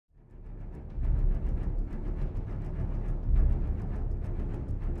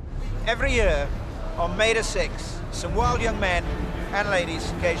Every year, on May the 6th, some wild young men, and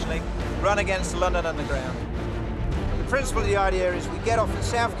ladies occasionally, run against the London Underground. The principle of the idea is we get off at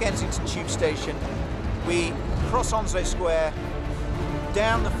South Kensington Tube Station, we cross Onslow Square,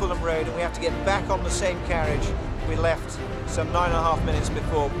 down the Fulham Road, and we have to get back on the same carriage we left some 9.5 minutes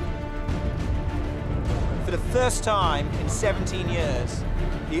before. For the first time in 17 years,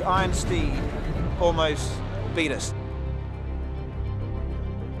 the Iron Steed almost beat us.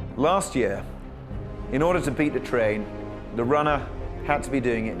 Last year, in order to beat the train, the runner had to be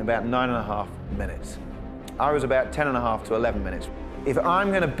doing it in about 9.5 minutes. I was about 10.5 to 11 minutes. If I'm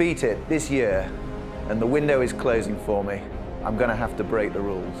going to beat it this year, and the window is closing for me, I'm going to have to break the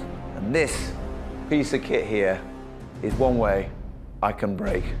rules. And this piece of kit here is one way I can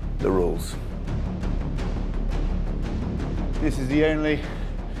break the rules. This is the only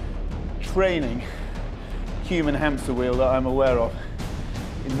training human hamster wheel that I'm aware of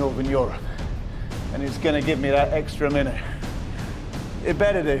in Northern Europe. And it's going to give me that extra minute. It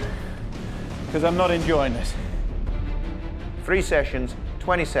better do, because I'm not enjoying this. 3 sessions,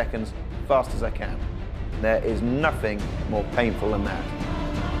 20 seconds, fast as I can. There is nothing more painful than that.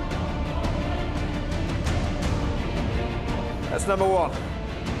 That's number 1.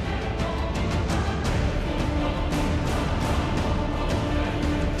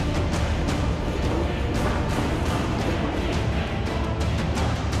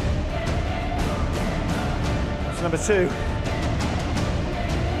 That's number 2.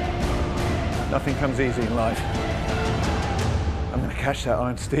 Nothing comes easy in life. I'm going to catch that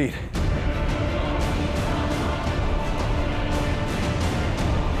Iron Steed.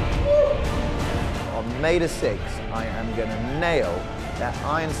 On May the 6th, I am going to nail that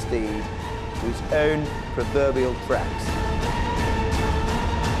Iron Steed to his own proverbial tracks.